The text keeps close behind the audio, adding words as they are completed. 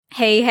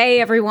Hey,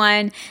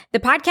 everyone. The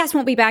podcast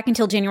won't be back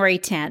until January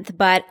 10th,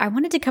 but I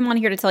wanted to come on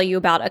here to tell you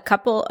about a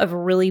couple of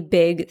really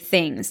big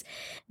things.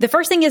 The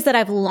first thing is that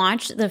I've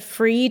launched the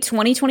free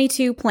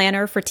 2022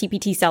 planner for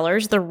TPT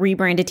sellers, the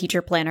Rebranded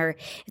Teacher Planner.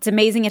 It's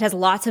amazing. It has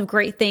lots of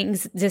great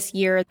things this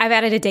year. I've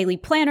added a daily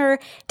planner,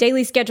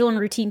 daily schedule and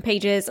routine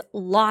pages,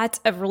 lots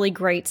of really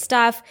great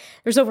stuff.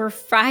 There's over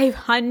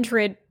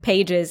 500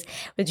 pages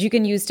that you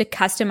can use to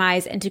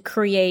customize and to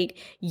create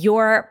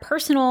your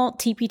personal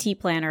TPT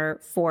planner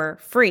for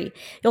free.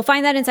 You'll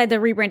find that inside the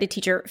Rebranded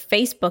Teacher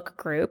Facebook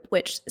group,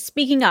 which,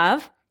 speaking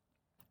of,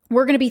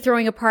 we're going to be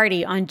throwing a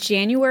party on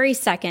January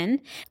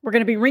 2nd. We're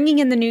going to be ringing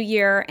in the new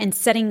year and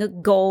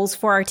setting goals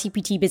for our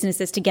TPT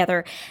businesses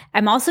together.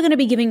 I'm also going to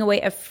be giving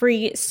away a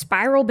free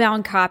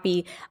spiral-bound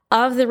copy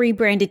of the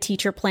Rebranded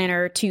Teacher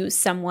Planner to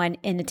someone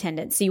in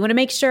attendance. So you want to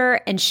make sure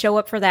and show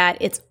up for that.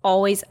 It's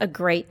always a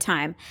great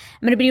time.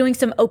 I'm going to be doing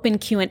some open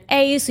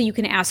Q&A so you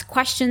can ask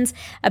questions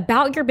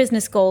about your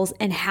business goals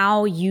and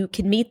how you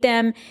can meet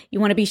them. You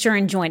want to be sure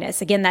and join us.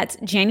 Again, that's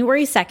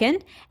January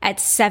 2nd at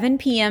 7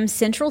 p.m.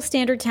 Central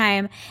Standard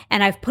Time.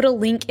 And I've put a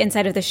link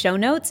inside of the show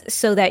notes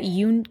so that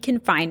you can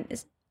find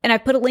us. And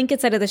I've put a link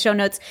inside of the show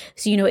notes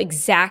so you know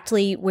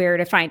exactly where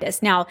to find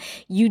us. Now,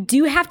 you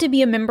do have to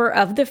be a member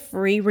of the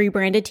free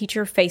Rebranded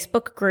Teacher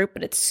Facebook group,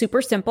 but it's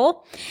super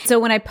simple. So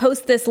when I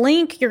post this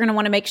link, you're going to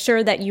want to make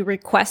sure that you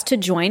request to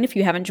join if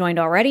you haven't joined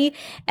already.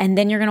 And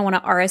then you're going to want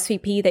to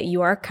RSVP that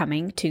you are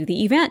coming to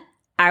the event.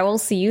 I will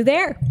see you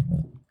there.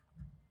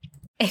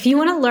 If you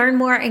want to learn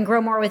more and grow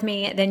more with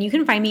me, then you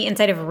can find me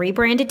inside of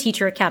Rebranded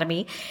Teacher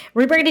Academy.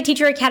 Rebranded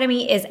Teacher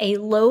Academy is a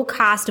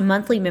low-cost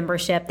monthly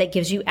membership that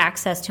gives you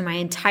access to my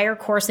entire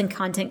course and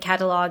content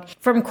catalog,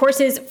 from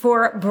courses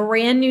for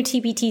brand new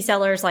TPT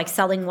sellers like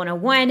Selling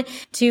 101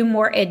 to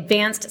more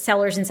advanced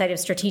sellers inside of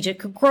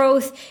Strategic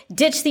Growth,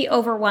 Ditch the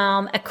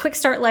Overwhelm, a quick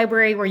start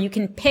library where you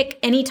can pick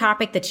any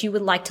topic that you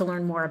would like to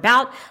learn more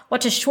about,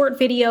 watch a short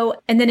video,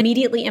 and then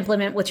immediately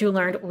implement what you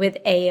learned with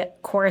a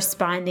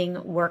corresponding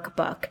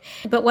workbook.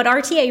 But what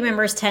RTA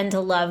members tend to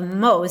love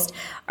most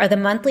are the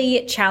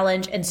monthly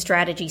challenge and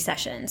strategy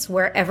sessions,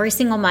 where every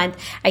single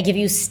month I give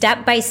you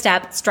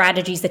step-by-step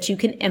strategies that you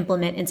can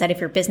implement inside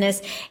of your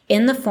business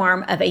in the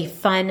form of a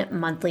fun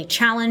monthly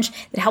challenge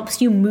that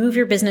helps you move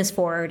your business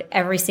forward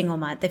every single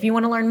month. If you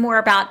want to learn more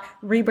about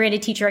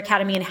Rebranded Teacher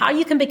Academy and how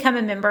you can become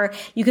a member,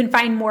 you can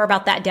find more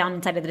about that down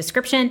inside of the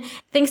description.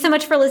 Thanks so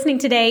much for listening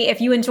today.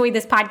 If you enjoyed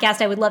this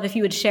podcast, I would love if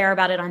you would share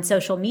about it on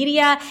social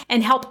media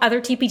and help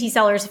other TPT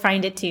sellers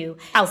find it too.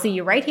 I'll see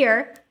you right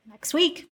here next week.